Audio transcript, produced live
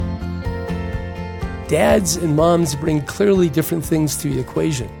dads and moms bring clearly different things to the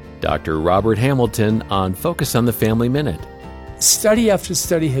equation. Dr. Robert Hamilton on Focus on the Family Minute. Study after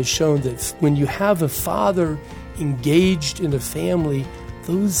study has shown that when you have a father engaged in a family,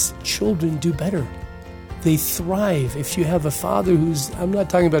 those children do better. They thrive. If you have a father I'm not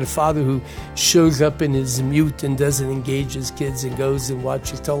talking about a father who shows up and is mute and doesn't engage his kids and goes and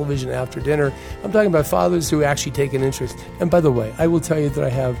watches television after dinner. I'm talking about fathers who actually take an interest. And by the way, I will tell you that I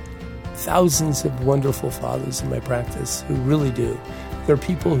have thousands of wonderful fathers in my practice who really do. There are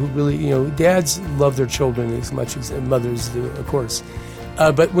people who really, dads love their children as much as mothers do, of course.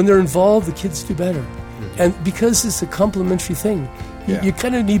 But when they're involved, the kids do better. Mm-hmm. And because it's a complementary thing, you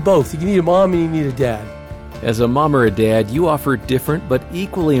kind of need both. You need a mom and you need a dad. As a mom or a dad, you offer different but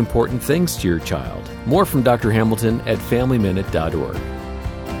equally important things to your child. More from Dr. Hamilton at FamilyMinute.org.